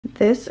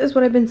This is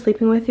what I've been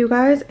sleeping with, you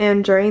guys,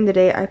 and during the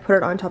day I put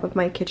it on top of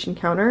my kitchen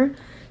counter.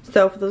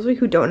 So for those of you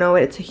who don't know,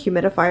 it's a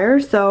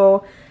humidifier.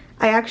 So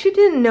I actually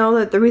didn't know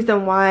that the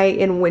reason why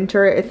in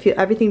winter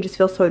everything just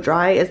feels so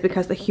dry is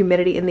because the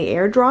humidity in the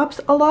air drops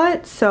a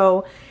lot.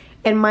 So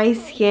in my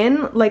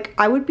skin, like,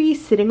 I would be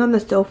sitting on the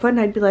sofa and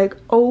I'd be like,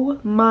 oh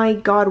my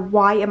god,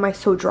 why am I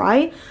so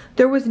dry?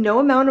 There was no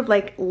amount of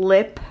like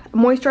lip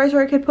moisturizer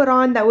I could put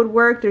on that would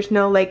work. There's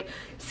no like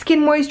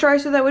skin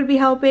moisturizer that would be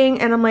helping,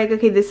 and I'm like,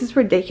 okay, this is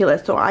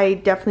ridiculous. So I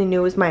definitely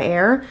knew it was my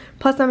air.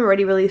 Plus I'm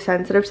already really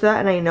sensitive to that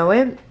and I know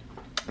it.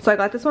 So I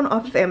got this one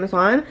off of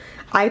Amazon.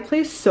 I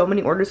placed so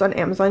many orders on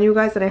Amazon, you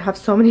guys, and I have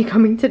so many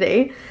coming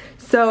today.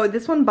 So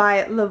this one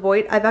by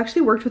Levoit, I've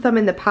actually worked with them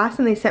in the past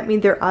and they sent me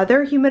their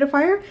other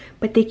humidifier,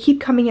 but they keep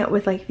coming out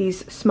with like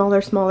these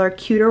smaller,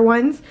 cuter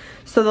ones.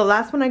 So the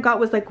last one I got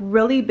was like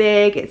really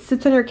big. It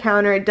sits on your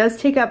counter. It does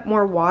take up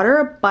more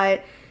water,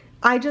 but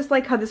I just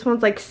like how this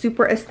one's like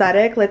super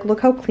aesthetic. Like,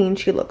 look how clean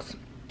she looks.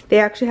 They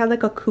actually had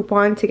like a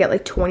coupon to get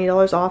like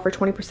 $20 off or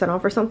 20%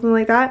 off or something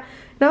like that.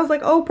 And I was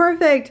like, oh,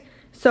 perfect.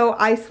 So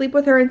I sleep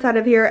with her inside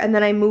of here and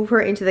then I move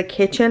her into the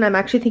kitchen. I'm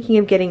actually thinking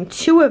of getting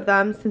 2 of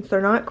them since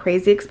they're not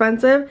crazy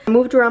expensive. I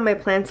moved around my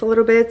plants a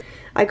little bit.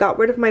 I got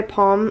rid of my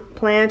palm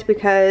plant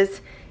because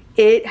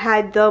it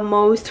had the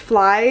most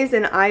flies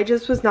and I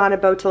just was not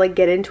about to like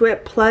get into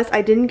it. Plus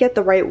I didn't get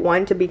the right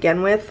one to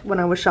begin with when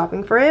I was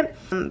shopping for it.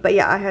 But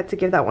yeah, I had to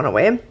give that one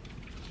away.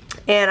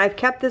 And I've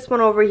kept this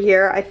one over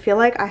here. I feel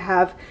like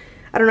I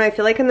don't know, I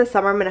feel like in the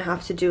summer I'm gonna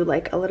have to do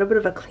like a little bit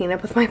of a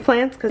cleanup with my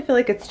plants because I feel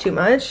like it's too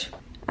much.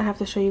 I have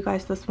to show you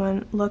guys this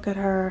one. Look at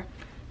her.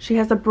 She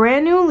has a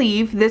brand new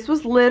leaf. This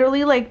was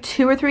literally like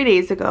 2 or 3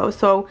 days ago.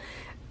 So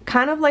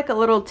kind of like a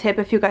little tip,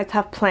 if you guys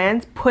have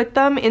plants, put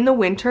them in the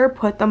winter,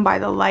 put them by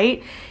the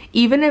light,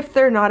 even if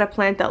they're not a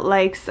plant that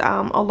likes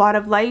a lot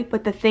of light.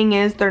 But the thing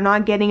is, they're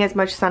not getting as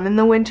much sun in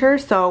the winter,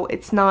 so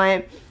it's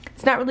not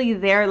really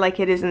there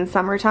like it is in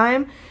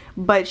summertime.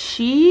 But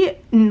she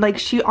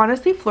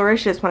honestly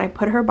flourishes when I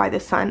put her by the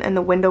sun and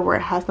the window where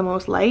it has the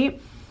most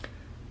light.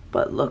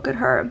 But look at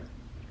her.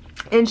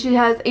 And she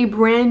has a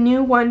brand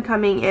new one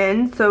coming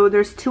in, so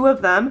there's 2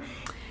 of them.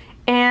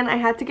 And I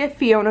had to get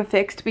Fiona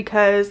fixed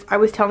because I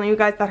was telling you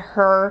guys that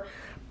her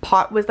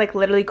pot was like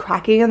literally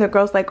cracking, and the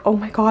girl's like, oh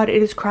my god,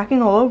 it is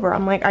cracking all over.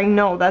 I'm like, I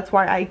know, that's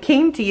why I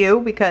came to you,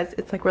 because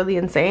it's like really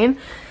insane.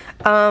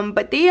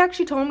 But they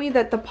actually told me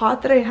that the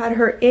pot that I had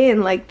her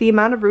in, like the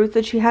amount of roots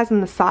that she has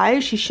and the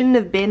size, she shouldn't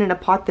have been in a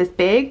pot this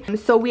big.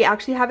 So we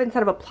actually have it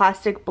instead of a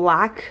plastic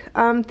black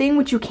thing,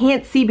 which you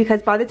can't see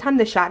because by the time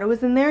the shadow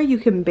is in there, you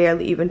can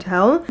barely even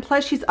tell.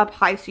 Plus she's up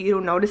high so you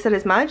don't notice it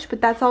as much,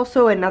 but that's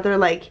also another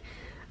like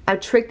a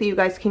trick that you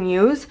guys can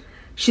use.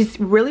 She's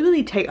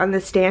really tight on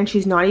the stand.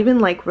 She's not even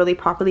like really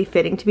properly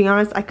fitting, to be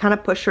honest. I kind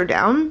of pushed her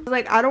down.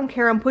 Like, I don't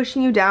care, I'm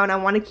pushing you down. I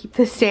want to keep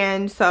the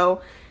stand.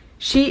 So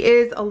she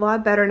is a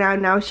lot better now.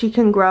 Now she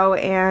can grow,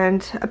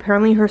 and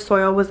apparently her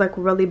soil was like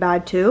really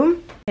bad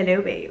too.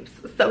 Hello babes.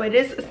 So it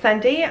is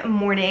Sunday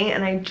morning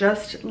and I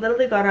just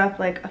literally got up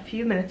like a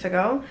few minutes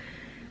ago.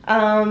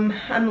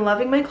 I'm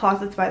loving my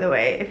closets, by the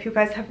way. If you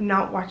guys have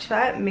not watched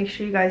that, make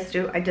sure you guys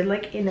do. I did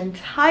like an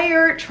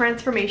entire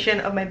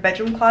transformation of my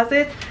bedroom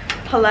closet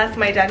plus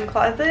my den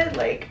closet.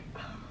 Like,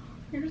 oh,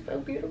 you're so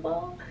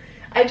beautiful.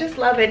 I just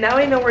love it. Now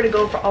I know where to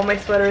go for all my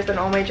sweaters and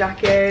all my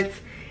jackets.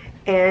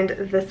 And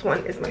this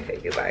one is my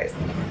favorite, you guys.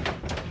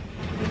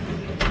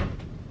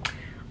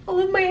 All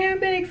of my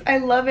handbags, I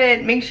love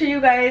it. Make sure you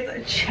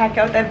guys check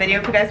out that video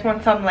if you guys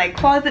want some like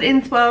closet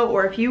inspo,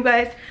 or if you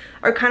guys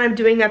are kind of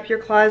doing up your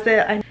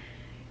closet.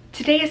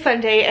 Today is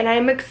Sunday and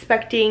I'm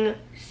expecting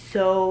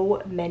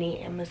so many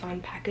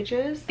Amazon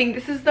packages. I think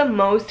this is the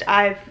most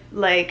I've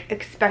like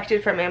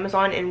expected from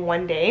Amazon in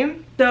one day.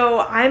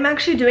 So I'm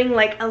actually doing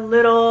like a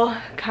little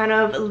kind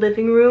of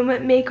living room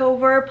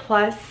makeover,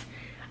 plus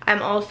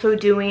I'm also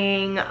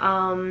doing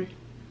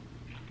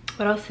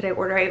what else did I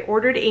order? I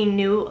ordered a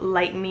new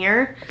light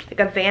mirror, like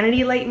a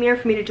vanity light mirror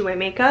for me to do my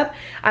makeup.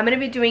 I'm gonna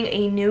be doing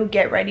a new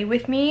get ready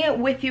with me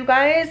with you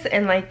guys,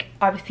 and like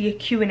obviously a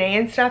Q&A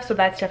and stuff, so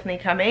that's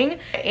definitely coming.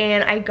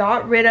 And I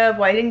got rid of,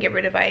 well, I didn't get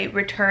rid of, I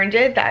returned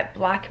it, that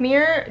black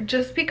mirror,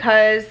 just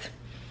because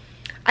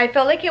I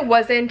felt like it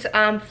wasn't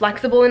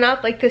flexible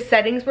enough. Like the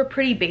settings were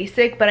pretty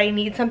basic, but I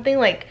need something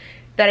like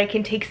that I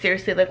can take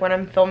seriously, like when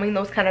I'm filming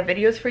those kind of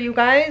videos for you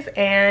guys.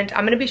 And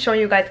I'm gonna be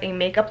showing you guys a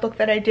makeup look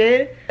that I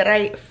did that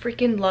I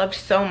freaking loved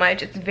so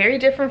much. It's very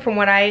different from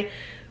what I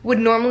would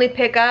normally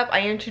pick up.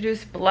 I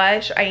introduced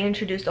blush. I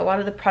introduced a lot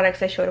of the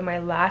products I showed in my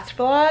last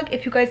vlog.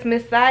 If you guys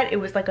missed that, it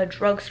was like a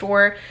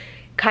drugstore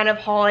kind of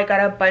haul. I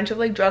got a bunch of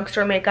like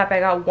drugstore makeup.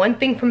 I got one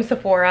thing from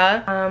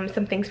Sephora,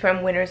 some things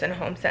from Winners and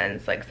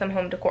HomeSense, like some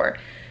home decor.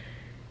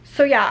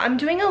 So yeah, I'm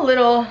doing a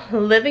little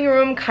living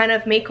room kind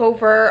of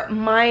makeover.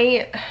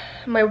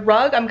 My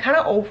rug, I'm kind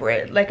of over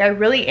it. Like, I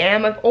really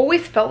am. I've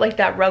always felt like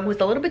that rug was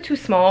a little bit too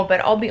small, but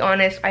I'll be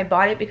honest, I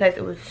bought it because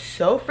it was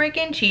so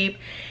freaking cheap.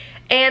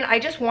 And I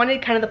just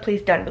wanted kind of the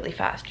place done really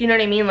fast. You know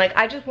what I mean? Like,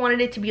 I just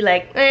wanted it to be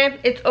like,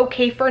 it's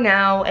okay for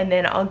now, and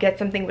then I'll get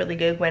something really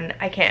good when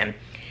I can.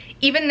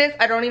 Even this,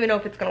 I don't even know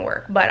if it's gonna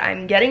work, but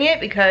I'm getting it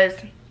because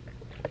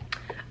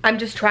I'm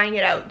just trying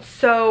it out.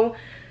 So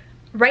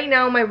right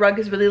now my rug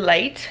is really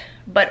light,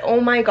 but oh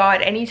my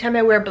god, anytime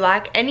I wear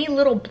black, any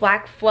little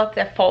black fluff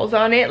that falls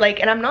on it, like,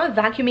 and I'm not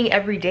vacuuming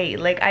every day,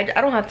 like I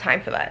don't have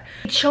time for that.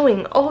 It's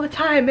showing all the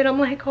time and I'm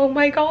like, oh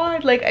my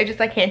god, like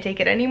I can't take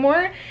it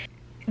anymore.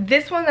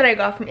 This one that I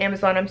got from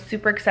Amazon, I'm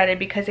super excited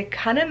because it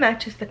kind of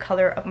matches the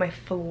color of my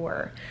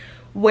floor.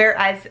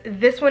 Whereas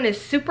this one is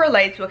super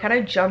light, so it kind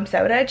of jumps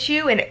out at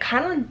you, and it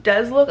kind of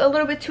does look a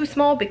little bit too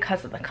small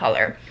because of the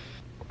color.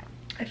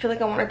 I feel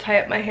like I want to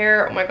tie up my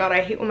hair. Oh my god,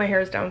 I hate when my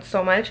hair is down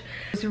so much.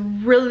 It's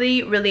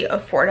really, really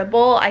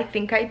affordable. I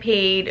think I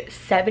paid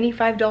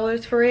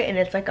 $75 for it, and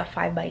it's like a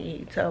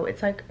 5x8, so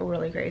it's like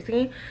really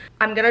crazy.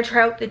 I'm gonna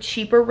try out the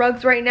cheaper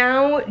rugs right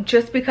now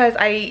just because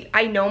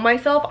I know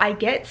myself. I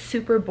get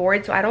super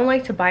bored, so I don't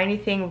like to buy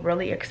anything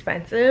really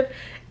expensive.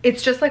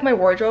 It's just like my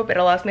wardrobe. It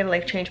allows me to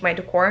like change my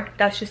decor.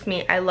 That's just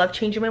me. I love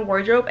changing my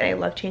wardrobe and I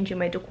love changing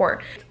my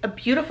decor. It's a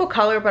beautiful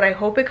color, but I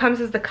hope it comes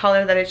as the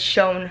color that it's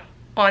shown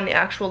on the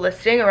actual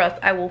listing, or else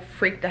I will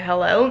freak the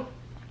hell out.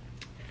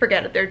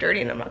 Forget it, they're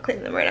dirty and I'm not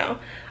cleaning them right now.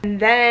 And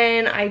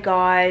then I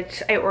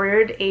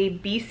ordered a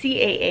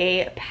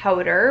BCAA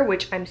powder,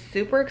 which I'm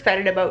super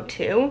excited about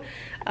too.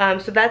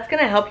 So that's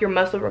gonna help your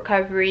muscle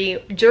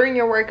recovery during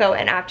your workout,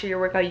 and after your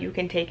workout you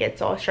can take it.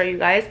 So I'll show you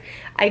guys.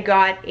 I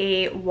got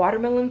a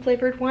watermelon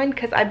flavored one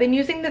because I've been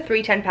using the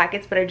 310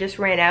 packets, but I just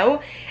ran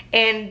out,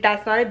 and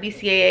that's not a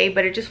BCAA,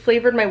 but it just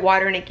flavored my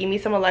water and it gave me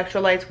some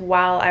electrolytes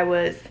while I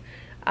was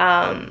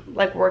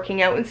like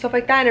working out and stuff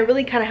like that, and it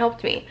really kind of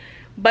helped me.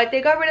 But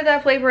they got rid of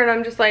that flavor and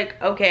I'm just like,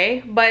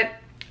 okay, but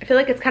I feel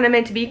like it's kind of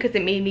meant to be because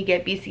it made me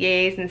get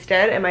BCAAs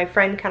instead, and my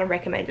friend kind of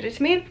recommended it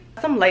to me.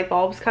 Some light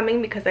bulbs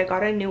coming because I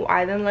got a new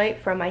island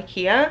light from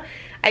IKEA.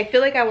 I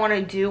feel like I want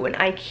to do an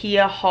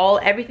IKEA haul,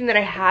 everything that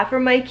I have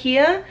from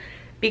IKEA,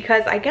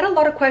 because I get a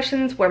lot of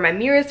questions where my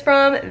mirror is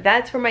from.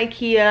 That's from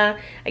IKEA.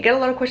 I get a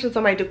lot of questions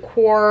on my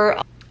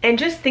decor and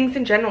just things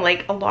in general.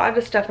 Like a lot of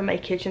the stuff in my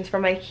kitchen's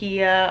from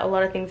IKEA, a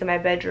lot of things in my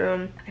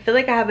bedroom. I feel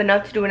like I have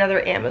enough to do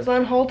another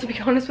Amazon haul, to be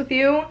honest with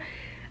you.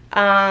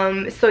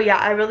 So yeah,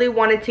 I really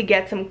wanted to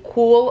get some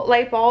cool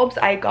light bulbs.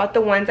 I got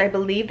the ones, I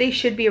believe they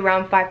should be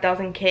around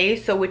 5,000 K,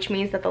 so which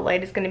means that the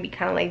light is going to be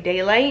kind of like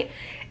daylight.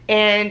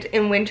 And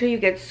in winter you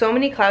get so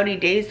many cloudy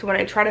days, so when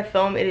I try to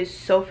film it is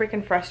so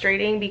freaking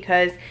frustrating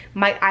because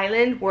my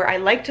island where I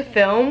like to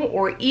film,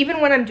 or even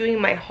when I'm doing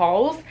my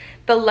hauls,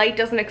 the light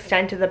doesn't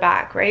extend to the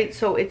back, right?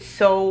 So it's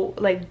so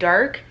like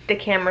dark, the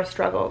camera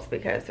struggles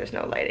because there's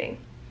no lighting.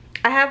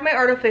 I have my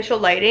artificial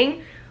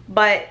lighting,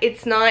 but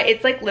it's not,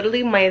 it's like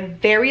literally my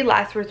very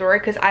last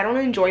resort because I don't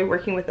enjoy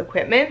working with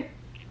equipment.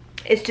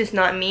 It's just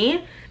not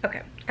me.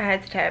 Okay, I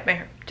had to tie up my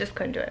hair, just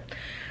couldn't do it.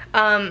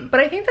 But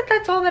I think that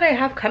that's all that I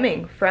have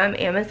coming from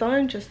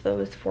Amazon, just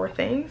those 4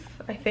 things,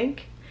 I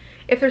think.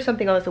 If there's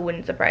something else, it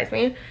wouldn't surprise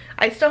me.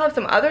 I still have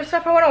some other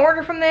stuff I want to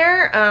order from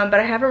there, but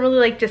I haven't really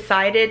like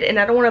decided, and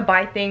I don't want to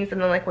buy things and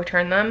then like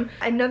return them.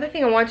 Another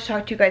thing I want to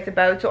talk to you guys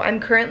about, so I'm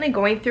currently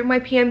going through my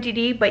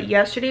PMDD, but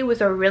yesterday was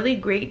a really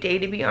great day,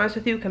 to be honest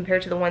with you,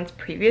 compared to the ones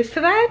previous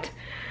to that.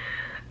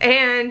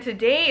 And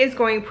today is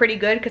going pretty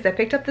good because I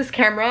picked up this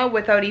camera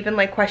without even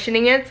like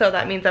questioning it, so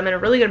that means I'm in a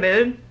really good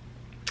mood.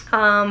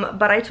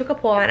 But I took a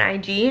poll on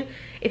IG.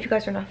 If you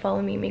guys are not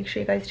following me, make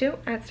sure you guys do,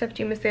 at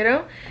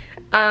Macedo.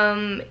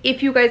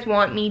 If you guys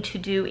want me to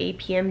do a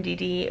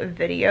PMDD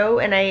video,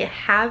 and I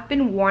have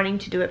been wanting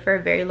to do it for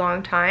a very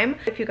long time.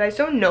 If you guys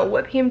don't know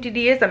what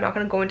PMDD is, I'm not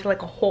going to go into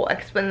like a whole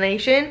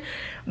explanation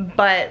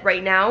but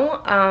right now,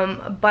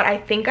 but I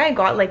think I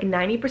got like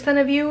 90%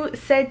 of you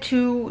said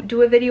to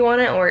do a video on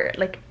it, or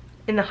like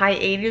in the high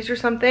 80s or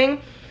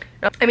something.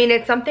 I mean,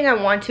 it's something I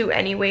want to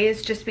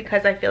anyways, just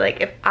because I feel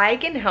like if I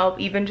can help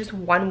even just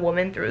one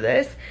woman through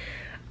this,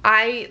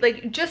 I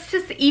like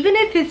even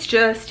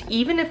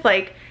if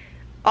like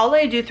all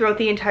I do throughout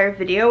the entire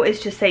video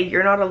is just say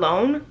you're not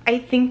alone, I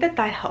think that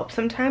that helps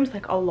sometimes,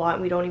 like a lot,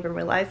 and we don't even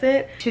realize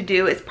it. To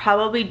do is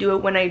probably do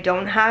it when I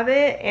don't have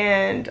it,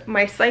 and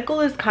my cycle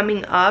is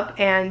coming up,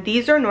 and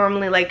these are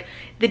normally like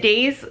the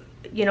days,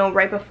 you know,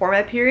 right before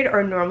my period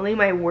are normally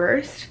my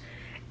worst.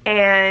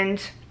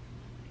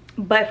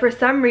 But for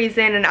some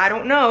reason, and I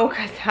don't know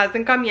because it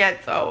hasn't come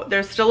yet, so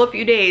there's still a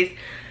few days,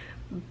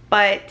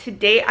 but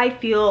today I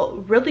feel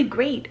really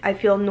great. I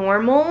feel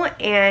normal,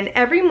 and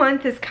every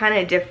month is kind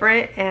of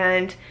different.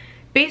 And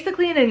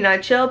basically, in a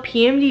nutshell,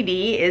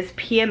 PMDD is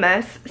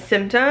PMS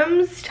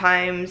symptoms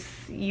times,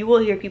 you will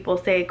hear people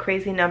say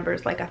crazy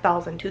numbers like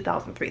 1,000,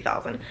 2,000,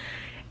 3,000,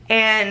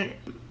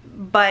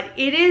 but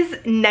it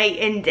is night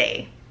and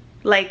day.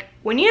 Like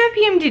when you have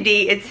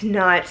PMDD, it's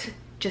not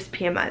just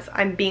PMS.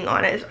 I'm being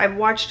honest. I've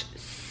watched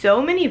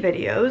so many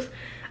videos.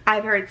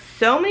 I've heard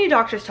so many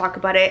doctors talk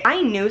about it.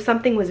 I knew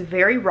something was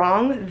very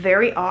wrong,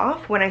 very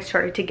off when I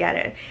started to get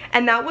it.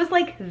 And that was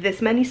like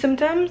this many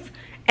symptoms.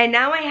 And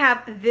now I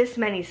have this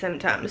many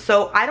symptoms.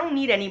 So I don't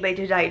need anybody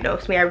to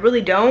diagnose me. I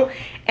really don't.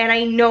 And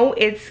I know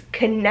it's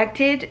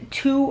connected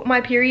to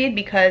my period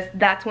because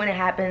that's when it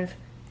happens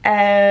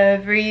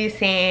every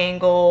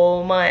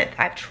single month.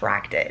 I've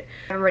tracked it.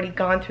 I've already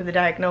gone through the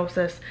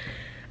diagnosis.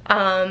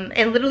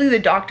 And literally the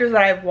doctors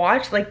that I've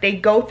watched, like, they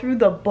go through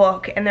the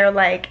book and they're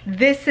like,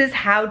 this is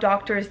how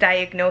doctors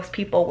diagnose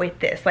people with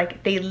this.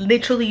 Like, they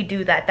literally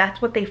do that.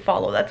 That's what they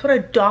follow. That's what a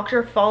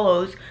doctor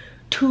follows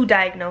to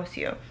diagnose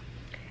you.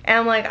 And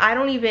I'm like, I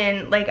don't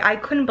even, like, I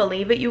couldn't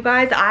believe it, you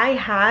guys. I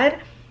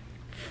had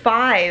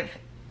 5,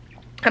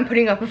 I'm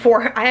putting up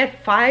before, I had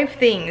 5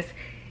 things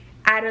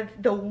out of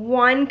the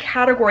one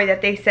category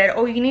that they said,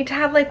 oh, you need to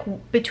have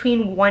like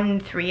between 1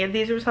 and 3 of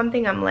these or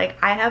something. I'm like,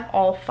 I have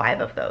all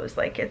 5 of those.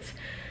 Like,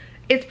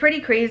 it's pretty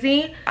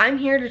crazy. I'm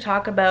here to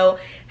talk about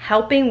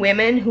helping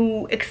women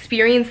who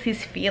experience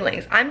these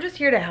feelings. I'm just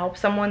here to help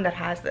someone that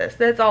has this.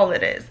 That's all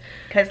it is.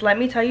 Because let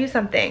me tell you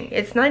something,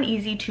 it's not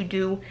easy to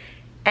do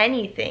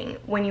anything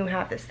when you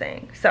have this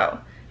thing. So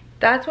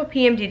that's what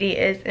PMDD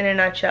is in a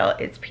nutshell.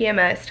 It's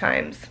PMS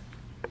times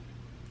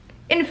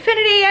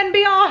infinity and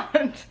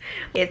beyond.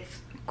 It's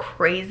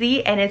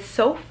crazy, and it's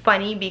so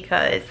funny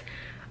because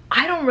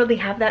I don't really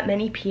have that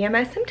many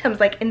PMS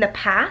symptoms. Like, in the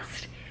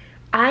past,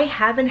 I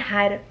haven't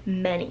had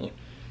many.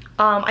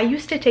 I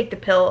used to take the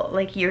pill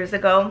like years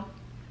ago,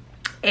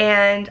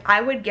 and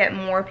I would get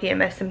more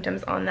PMS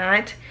symptoms on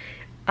that.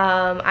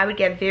 I would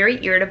get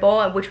very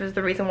irritable, which was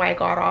the reason why I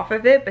got off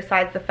of it,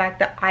 besides the fact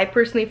that I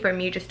personally, for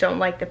me, just don't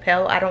like the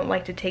pill. I don't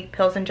like to take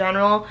pills in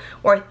general,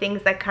 or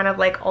things that kind of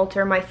like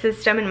alter my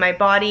system and my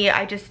body.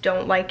 I just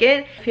don't like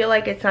it. I feel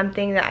like it's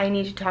something that I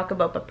need to talk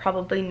about, but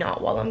probably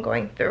not while I'm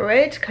going through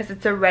it, because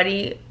it's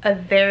already a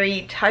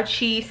very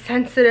touchy,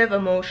 sensitive,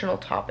 emotional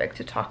topic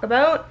to talk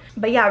about.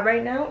 But yeah,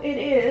 right now it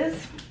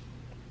is,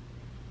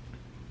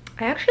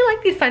 I actually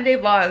like these Sunday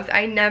vlogs.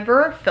 I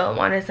never film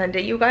on a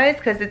Sunday, you guys,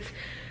 because it's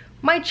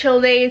my chill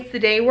day. It's the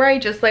day where I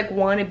just like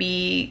want to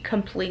be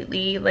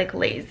completely like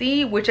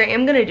lazy, which I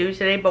am gonna do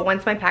today, but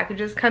once my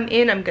packages come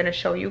in, I'm gonna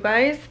show you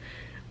guys.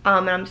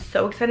 And I'm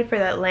so excited for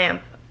that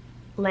lamp.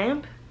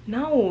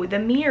 No, the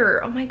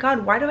mirror. Oh my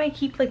god, why do I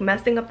keep like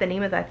messing up the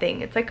name of that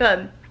thing? It's like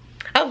a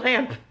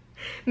lamp.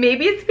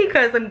 Maybe it's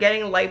because I'm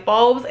getting light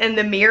bulbs and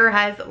the mirror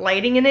has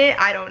lighting in it.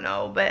 I don't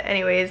know, but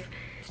anyways,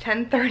 it's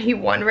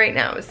 10:31 right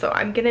now, so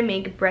I'm gonna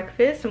make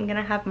breakfast. I'm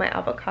gonna have my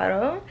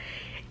avocado,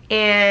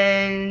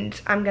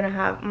 and I'm gonna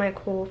have my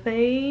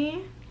coffee.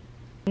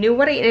 New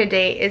What I Eat in a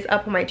Day is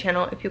up on my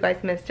channel if you guys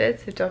missed it,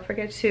 so don't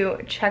forget to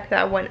check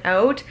that one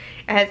out.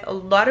 It has a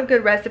lot of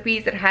good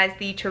recipes. It has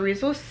the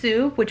chorizo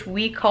soup, which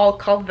we call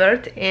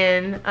calvert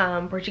in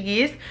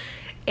Portuguese,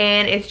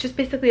 and it's just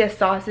basically a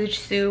sausage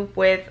soup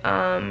with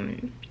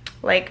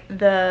like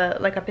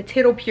a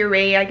potato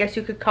puree, I guess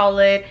you could call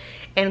it,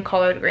 and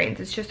collard greens.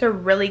 It's just a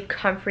really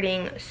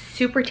comforting,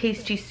 super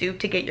tasty soup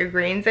to get your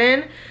greens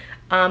in.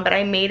 But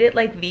I made it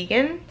like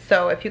vegan,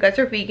 so if you guys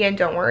are vegan,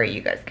 don't worry,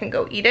 you guys can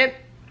go eat it.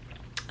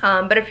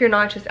 But if you're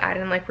not, just add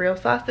in like real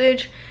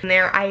sausage. And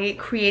there, I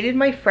created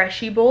my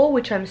freshie bowl,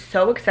 which I'm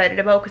so excited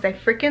about because I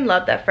freaking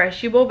love that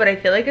freshie bowl, but I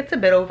feel like it's a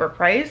bit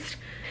overpriced.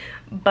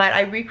 But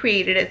I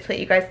recreated it so that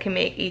you guys can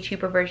make a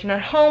cheaper version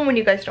at home when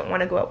you guys don't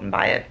want to go out and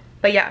buy it.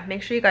 But yeah,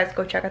 make sure you guys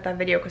go check out that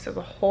video because there's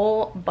a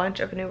whole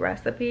bunch of new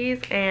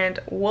recipes, and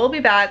we'll be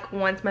back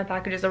once my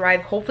packages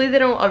arrive. Hopefully they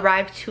don't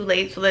arrive too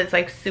late so that it's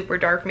like super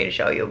dark for me to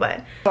show you.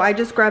 But so I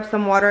just grabbed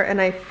some water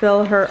and I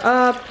fill her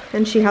up,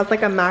 and she has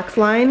like a max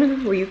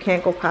line where you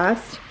can't go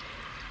past.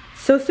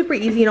 So super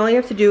easy, and all you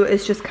have to do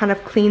is just kind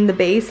of clean the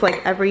base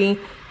like every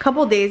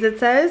couple days, it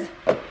says.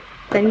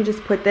 Then you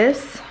just put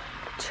this,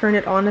 turn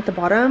it on at the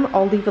bottom.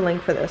 I'll leave a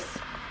link for this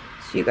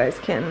so you guys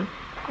can.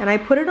 And I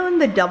put it on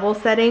the double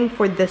setting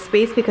for this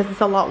space because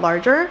it's a lot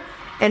larger.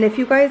 And if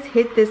you guys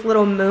hit this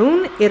little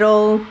moon,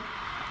 it'll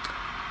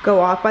go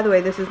off. By the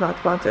way, this is not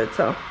sponsored,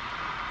 so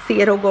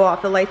see, it'll go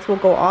off. The lights will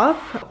go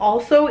off.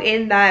 Also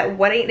in that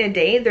What I Eat in a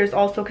Day, there's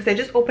also, because I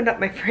just opened up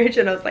my fridge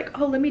and I was like,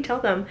 oh, let me tell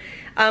them.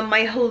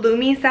 My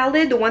halloumi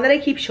salad, the one that I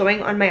keep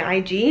showing on my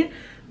IG,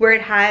 where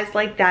it has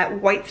like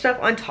that white stuff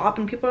on top,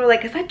 and people are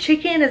like, is that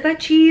chicken? Is that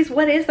cheese?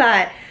 What is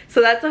that?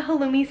 So that's a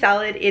halloumi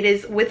salad. It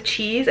is with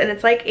cheese, and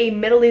it's like a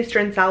Middle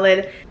Eastern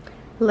salad.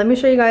 Let me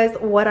show you guys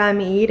what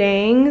I'm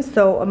eating.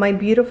 So my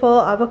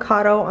beautiful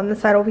avocado on the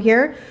side over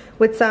here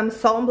with some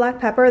salt and black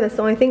pepper. That's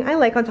the only thing I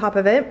like on top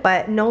of it,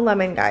 but no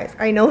lemon, guys.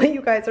 I know that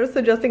you guys are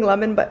suggesting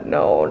lemon, but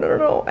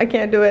no, I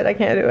can't do it. I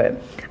can't do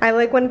it. I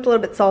like when it's a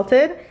little bit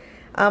salted.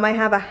 I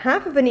have a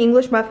half of an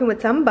English muffin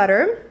with some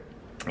butter.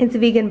 It's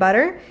vegan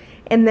butter.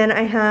 And then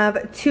I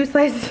have 2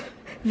 slices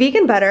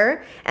vegan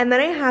butter, and then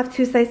I have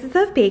 2 slices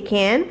of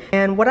bacon.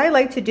 And what I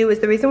like to do is,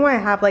 the reason why I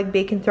have like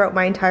bacon throughout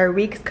my entire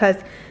week is because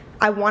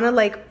I want to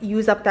like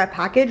use up that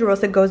package or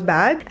else it goes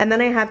bad. And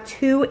then I have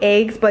 2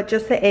 eggs, but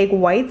just the egg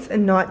whites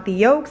and not the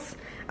yolks.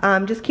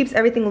 Just keeps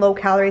everything low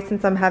calorie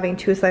since I'm having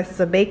 2 slices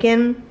of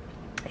bacon.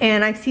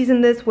 And I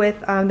seasoned this with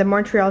the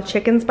Montreal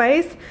chicken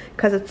spice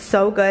because it's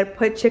so good.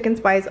 Put chicken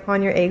spice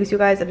on your eggs, you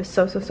guys. It is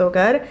so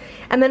good.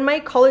 And then my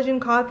collagen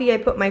coffee, I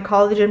put my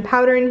collagen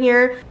powder in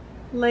here.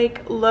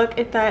 Like, look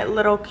at that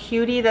little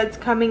cutie that's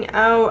coming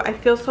out. I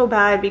feel so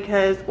bad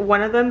because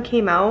one of them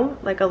came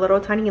out like a little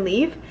tiny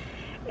leaf,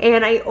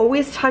 and I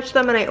always touch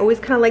them and I always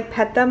kind of like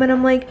pet them and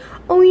I'm like,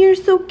 oh, you're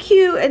so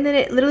cute, and then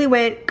it literally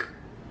went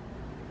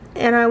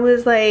and I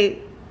was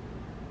like,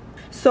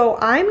 so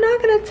I'm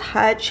not gonna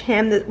touch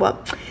him.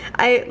 Well,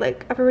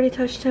 I've already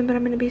touched him, but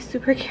I'm gonna be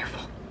super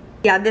careful.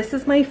 Yeah, this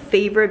is my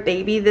favorite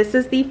baby. This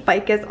is the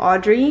Ficus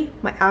Audrey,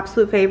 my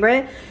absolute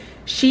favorite.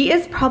 She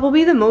is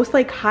probably the most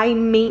like high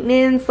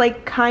maintenance,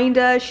 like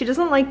kinda, she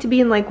doesn't like to be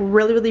in like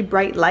really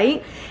bright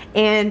light,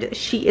 and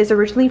she is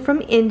originally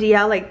from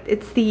India. Like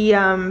it's the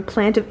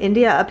plant of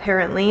India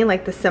apparently,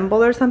 like the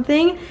symbol or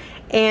something,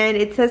 and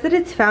it says that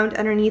it's found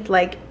underneath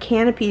like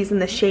canopies in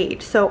the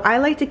shade. So I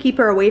like to keep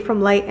her away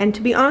from light, and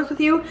to be honest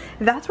with you,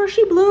 that's where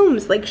she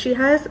blooms. Like she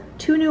has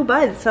 2 new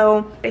buds.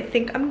 So I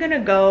think I'm gonna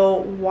go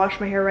wash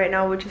my hair right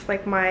now, which is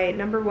like my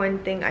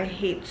 #1 thing I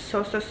hate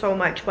so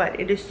much, but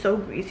it is so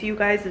greasy, you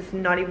guys. It's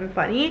not even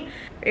funny.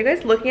 Are you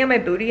guys looking at my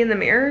booty in the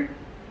mirror?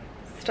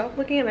 Stop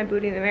looking at my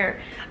booty in the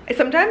mirror.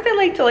 Sometimes I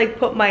like to like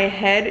put my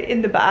head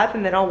in the bath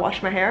and then I'll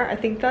wash my hair. I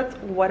think that's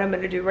what I'm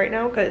gonna do right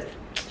now, because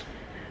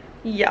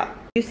yeah.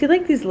 You see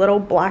like these little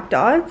black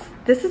dots?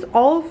 This is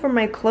all from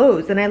my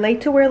clothes, and I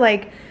like to wear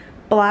like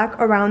black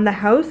around the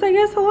house, I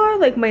guess, a lot,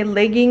 like my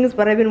leggings,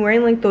 but I've been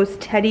wearing like those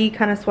teddy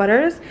kind of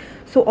sweaters.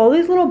 So all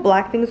these little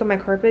black things on my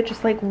carpet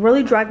just like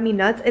really drive me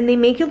nuts, and they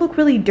make it look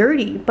really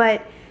dirty,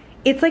 but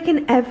it's like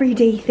an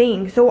everyday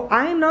thing. So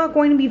I'm not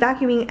going to be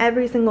vacuuming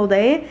every single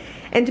day,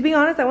 and to be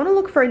honest, I want to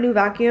look for a new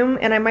vacuum,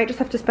 and I might just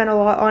have to spend a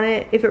lot on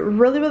it. If it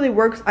really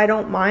works, I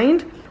don't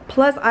mind.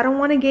 Plus, I don't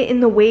want to get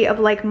in the way of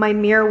like my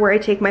mirror where I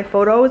take my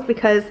photos,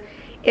 because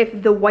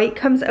if the white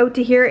comes out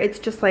to here, it's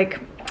just like,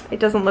 it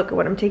doesn't look good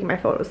when I'm taking my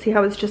photos. See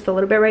how it's just a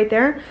little bit right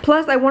there?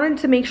 Plus, I wanted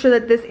to make sure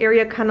that this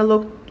area kind of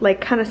looked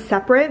like kind of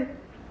separate.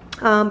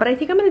 But I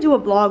think I'm going to do a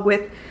vlog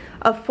with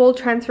a full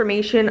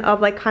transformation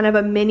of like kind of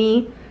a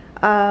mini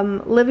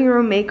living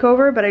room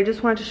makeover. But I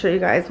just wanted to show you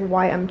guys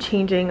why I'm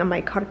changing on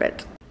my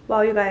carpet.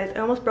 Wow, you guys,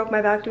 I almost broke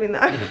my back doing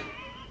that.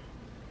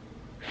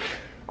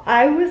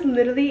 I was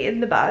literally in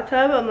the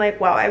bathtub. I'm like,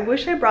 wow, I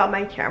wish I brought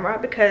my camera,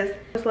 because I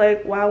was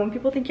like, wow, when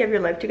people think you have your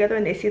life together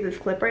and they see this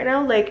clip right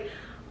now, like,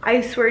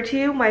 I swear to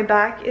you, my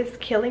back is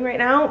killing right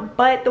now.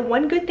 But the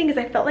one good thing is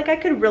I felt like I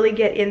could really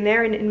get in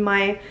there and in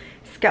my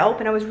scalp,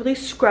 and I was really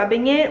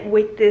scrubbing it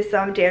with this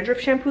dandruff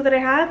shampoo that I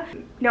have.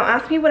 Now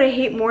ask me what I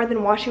hate more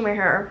than washing my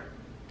hair.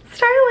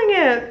 Styling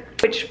it,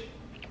 which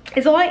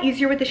is a lot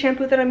easier with the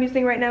shampoo that I'm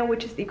using right now,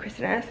 which is the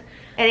Kristen.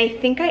 And I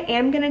think I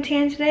am gonna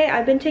tan today.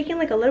 I've been taking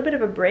like a little bit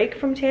of a break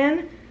from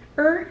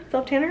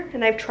self-tanner,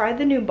 and I've tried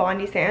the new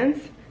Bondi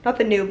Sands. Not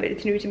the new, but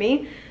it's new to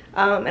me.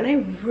 And I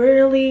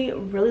really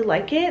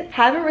like it.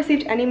 Haven't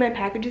received any of my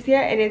packages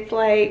yet, and it's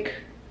like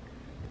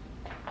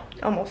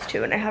almost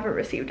 2 and I haven't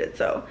received it.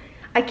 So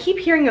I keep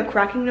hearing a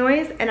cracking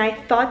noise, and I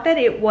thought that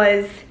it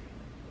was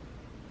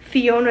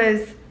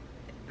Fiona's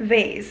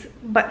vase,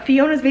 but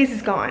Fiona's vase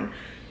is gone.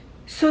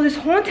 So this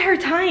whole entire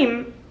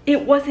time,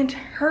 it wasn't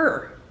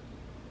her.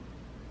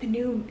 The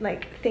new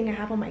like thing I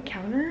have on my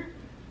counter,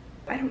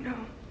 I don't know.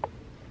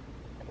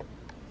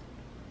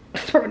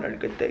 It's probably not a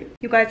good thing.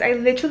 You guys, I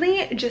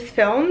literally just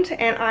filmed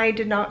and I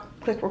did not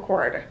click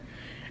record,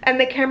 and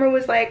the camera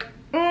was like,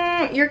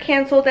 you're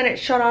canceled, and it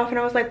shut off, and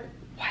I was like,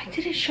 why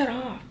did it shut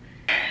off?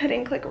 I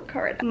didn't click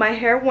record. My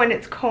hair when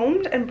it's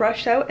combed and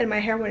brushed out, and my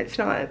hair when it's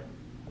not.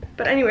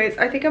 But anyways,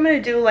 I think I'm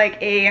gonna do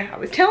like I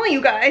was telling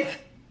you guys,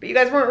 but you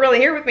guys weren't really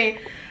here with me,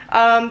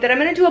 that I'm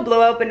gonna do a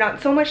blowout, but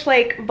not so much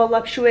like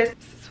voluptuous.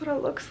 This is what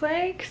it looks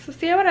like. So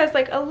see how it has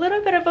like a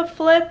little bit of a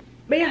flip.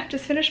 But yeah,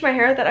 just finished my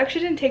hair. That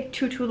actually didn't take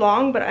too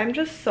long, but I'm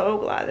just so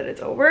glad that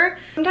it's over.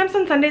 Sometimes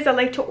on Sundays I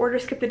like to order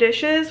Skip the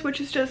Dishes, which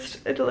is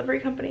just a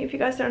delivery company. If you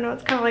guys don't know,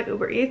 it's kind of like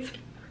Uber Eats.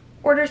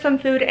 Order some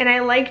food, and I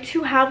like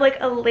to have like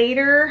a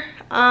later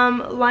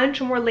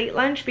lunch, a more late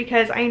lunch,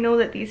 because I know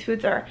that these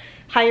foods are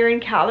higher in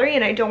calorie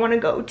and I don't want to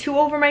go too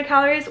over my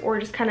calories, or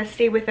just kind of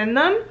stay within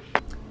them.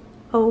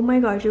 Oh my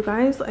god, you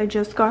guys, I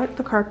just got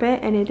the carpet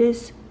and it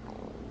is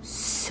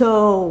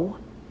so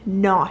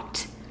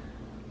not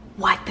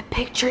what the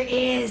picture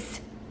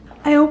is.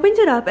 I opened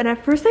it up, and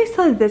at first I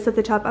saw this at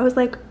the top. I was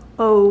like,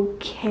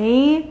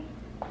 okay,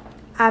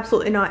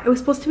 absolutely not. It was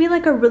supposed to be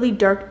like a really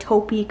dark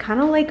taupey,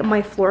 kind of like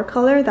my floor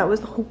color. That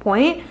was the whole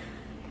point.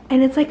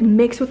 And it's like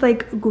mixed with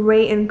like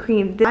gray and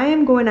cream. I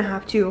am going to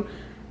have to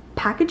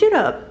package it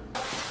up.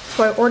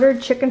 So I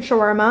ordered chicken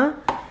shawarma.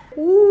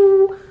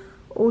 Ooh,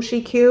 oh,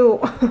 she cute.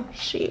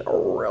 She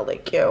really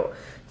cute.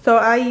 So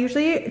I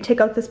usually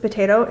take out this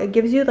potato. It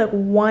gives you like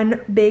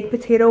one big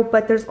potato,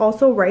 but there's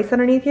also rice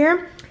underneath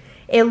here.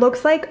 It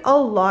looks like a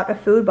lot of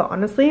food, but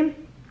honestly,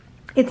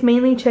 it's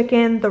mainly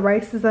chicken. The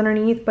rice is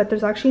underneath, but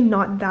there's actually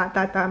not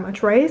that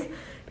much rice,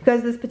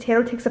 because this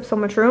potato takes up so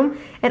much room.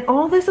 And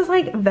all this is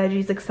like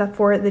veggies except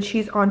for the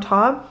cheese on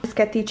top. Just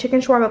get the chicken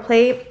shawarma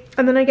plate,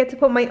 and then I get to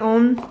put my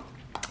own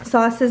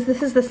sauces.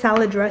 This is the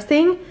salad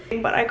dressing,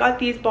 but I got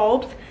these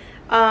bulbs.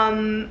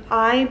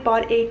 I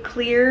bought a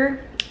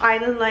clear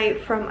island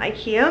light from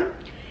IKEA,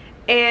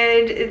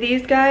 and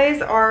these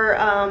guys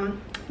are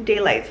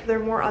daylight, so they're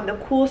more on the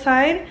cool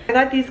side. I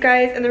got these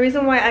guys, and the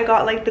reason why I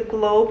got like the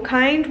globe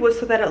kind was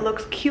so that it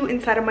looks cute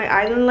inside of my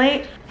island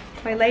light.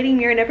 My lighting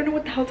mirror, I never know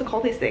what the hell to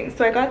call these things.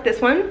 So I got this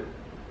one.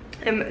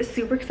 I'm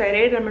super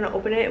excited. I'm gonna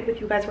open it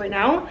with you guys right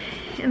now.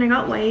 And I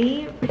got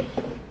white.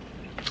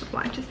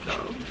 Watch this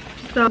though.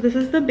 So this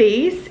is the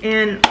base,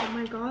 and oh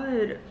my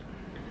god,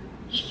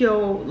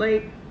 yo,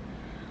 like,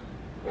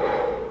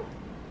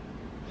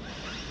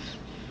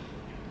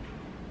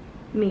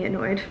 me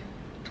annoyed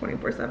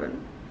 24/7.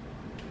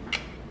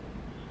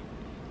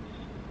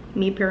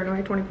 Me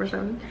paranoid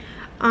 24/7.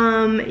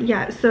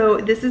 Yeah, so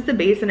this is the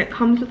base, and it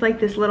comes with like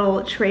this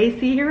little tray,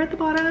 see here at the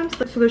bottom.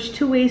 So there's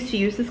two ways to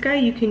use this guy.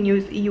 You can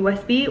use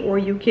USB, or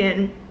you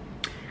can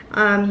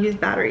use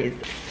batteries.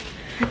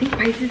 I think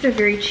prices are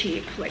very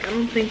cheap. Like, I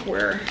don't think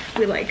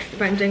we like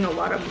spending a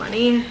lot of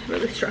money. It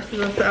really stresses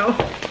us out.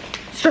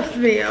 Stresses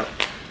me out.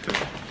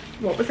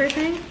 What was I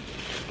saying?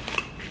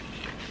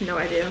 No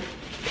idea.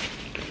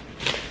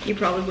 You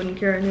probably wouldn't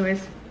care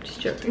anyways.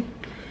 Just joking.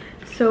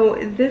 So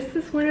this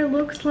is what it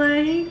looks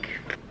like.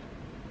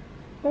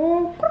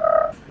 Oh,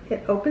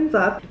 it opens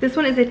up. This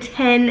one is a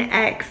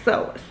 10X,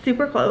 so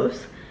super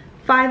close.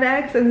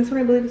 5X, and this one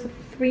I believe is a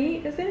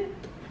 3, is it?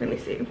 Let me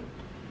see.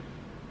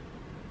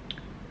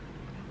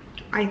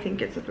 I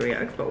think it's a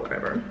 3X, but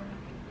whatever.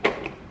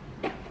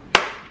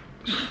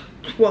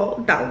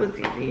 Well, that was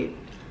easy.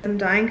 I'm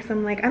dying because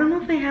I'm like, I don't know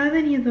if I have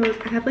any of those.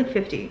 I have like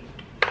 50.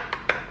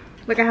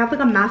 Like, I have like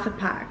a massive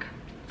pack,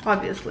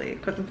 obviously,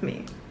 because it's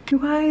me. You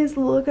guys,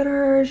 look at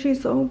her.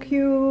 She's so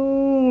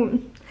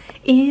cute.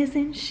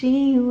 Isn't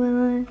she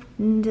wonderful?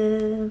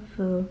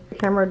 The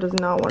camera does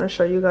not want to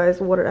show you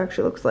guys what it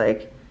actually looks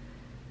like.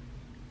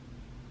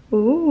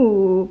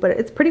 Ooh, but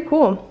it's pretty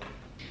cool.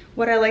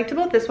 What I liked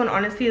about this one,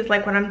 honestly, is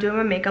like when I'm doing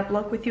my makeup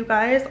look with you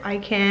guys,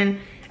 and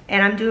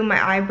I'm doing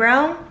my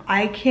eyebrow,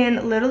 I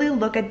can literally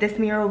look at this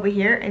mirror over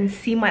here and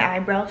see my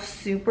eyebrow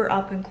super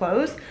up and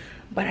close.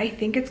 But I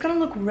think it's gonna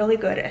look really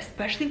good,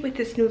 especially with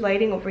this new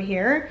lighting over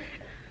here.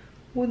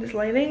 Ooh, this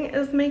lighting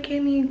is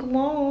making me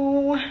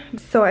glow.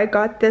 So I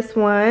got this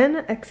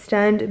one,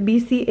 Extend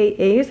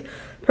BCAAs,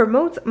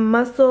 promotes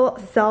muscle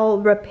cell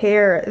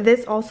repair.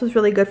 This also is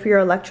really good for your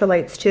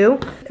electrolytes too.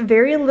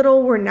 Very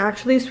little were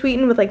naturally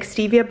sweetened with like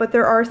stevia, but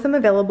there are some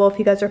available if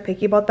you guys are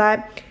picky about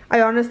that. I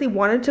honestly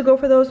wanted to go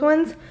for those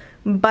ones,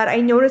 but I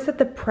noticed that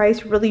the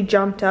price really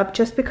jumped up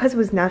just because it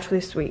was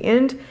naturally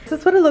sweetened. This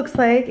is what it looks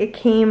like. It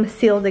came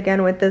sealed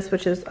again with this,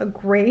 which is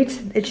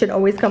great. It should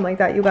always come like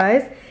that, you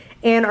guys.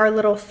 And our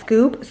little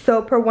scoop.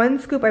 So per one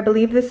scoop, I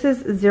believe this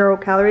is 0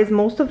 calories.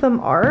 Most of them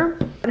are.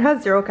 It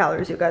has 0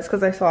 calories, you guys,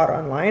 because I saw it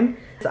online.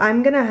 So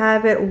I'm gonna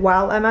have it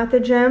while I'm at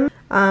the gym,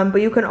 but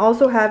you can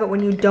also have it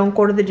when you don't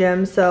go to the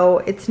gym.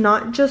 So it's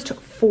not just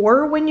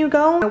for when you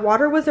go. My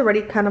water was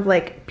already kind of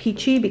like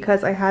peachy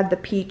because I had the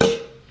peach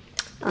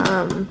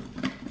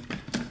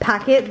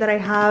packet that I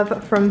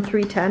have from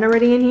 310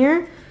 already in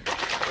here.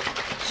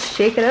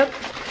 Shake it up.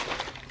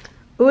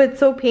 Ooh, it's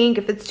so pink.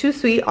 If it's too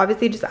sweet,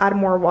 obviously just add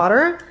more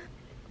water.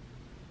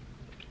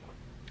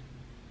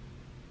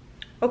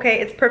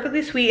 Okay, it's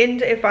perfectly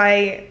sweetened if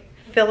I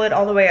fill it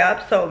all the way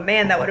up. So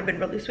man, that would have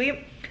been really sweet.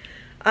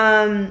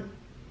 And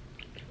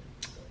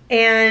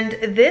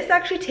this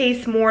actually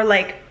tastes more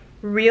like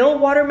real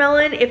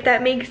watermelon, if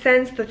that makes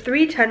sense. The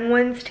 310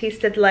 ones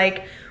tasted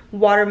like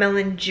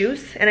watermelon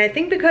juice, and I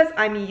think because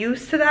I'm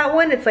used to that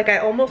one, it's like I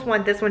almost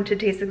want this one to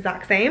taste the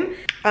exact same.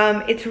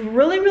 It's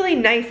really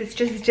nice. It's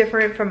just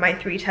different from my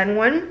 310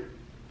 one,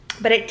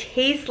 but it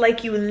tastes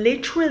like you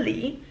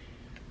literally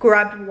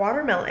grabbed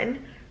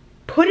watermelon,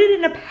 put it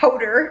in a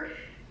powder,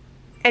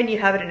 and you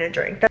have it in a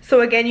drink. So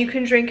again, you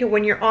can drink it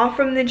when you're off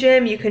from the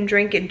gym, you can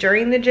drink it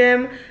during the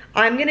gym.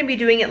 I'm gonna be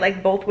doing it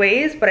like both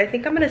ways, but I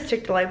think I'm gonna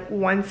stick to like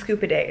 1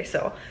 scoop a day.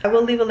 So I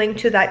will leave a link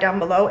to that down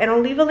below, and I'll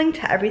leave a link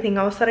to everything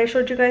else that I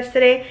showed you guys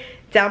today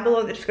down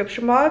below in the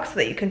description box so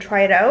that you can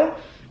try it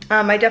out.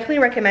 I definitely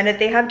recommend it.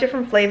 They have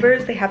different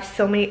flavors. They have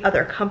so many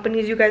other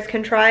companies you guys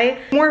can try.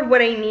 More of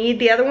what I need.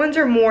 The other ones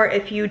are more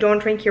if you don't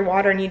drink your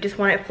water and you just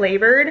want it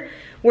flavored.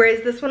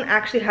 Whereas this one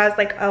actually has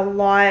like a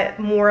lot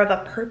more of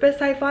a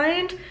purpose, I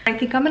find. I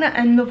think I'm gonna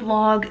end the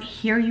vlog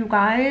here, you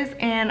guys,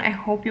 and I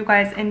hope you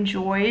guys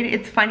enjoyed.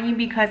 It's funny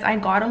because I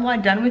got a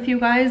lot done with you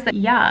guys.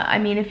 Yeah, I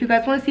mean, if you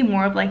guys want to see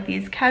more of like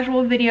these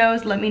casual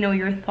videos, let me know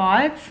your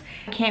thoughts.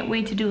 I can't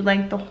wait to do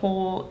like the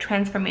whole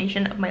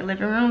transformation of my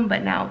living room,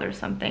 but now there's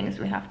some things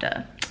we have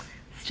to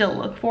still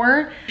look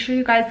for. Make sure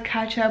you guys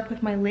catch up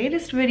with my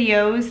latest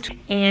videos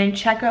and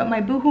check out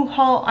my boohoo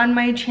haul on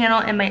my channel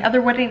and my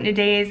other wedding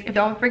days.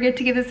 Don't forget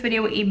to give this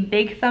video a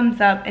big thumbs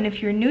up, and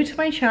if you're new to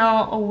my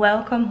channel,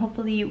 welcome.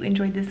 Hopefully you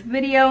enjoyed this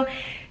video.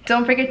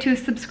 Don't forget to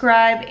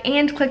subscribe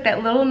and click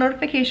that little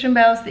notification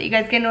bell so that you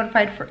guys get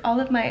notified for all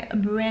of my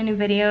brand new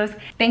videos.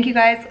 Thank you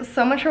guys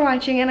so much for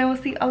watching, and I will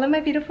see all of my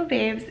beautiful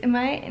babes in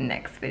my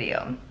next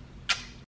video.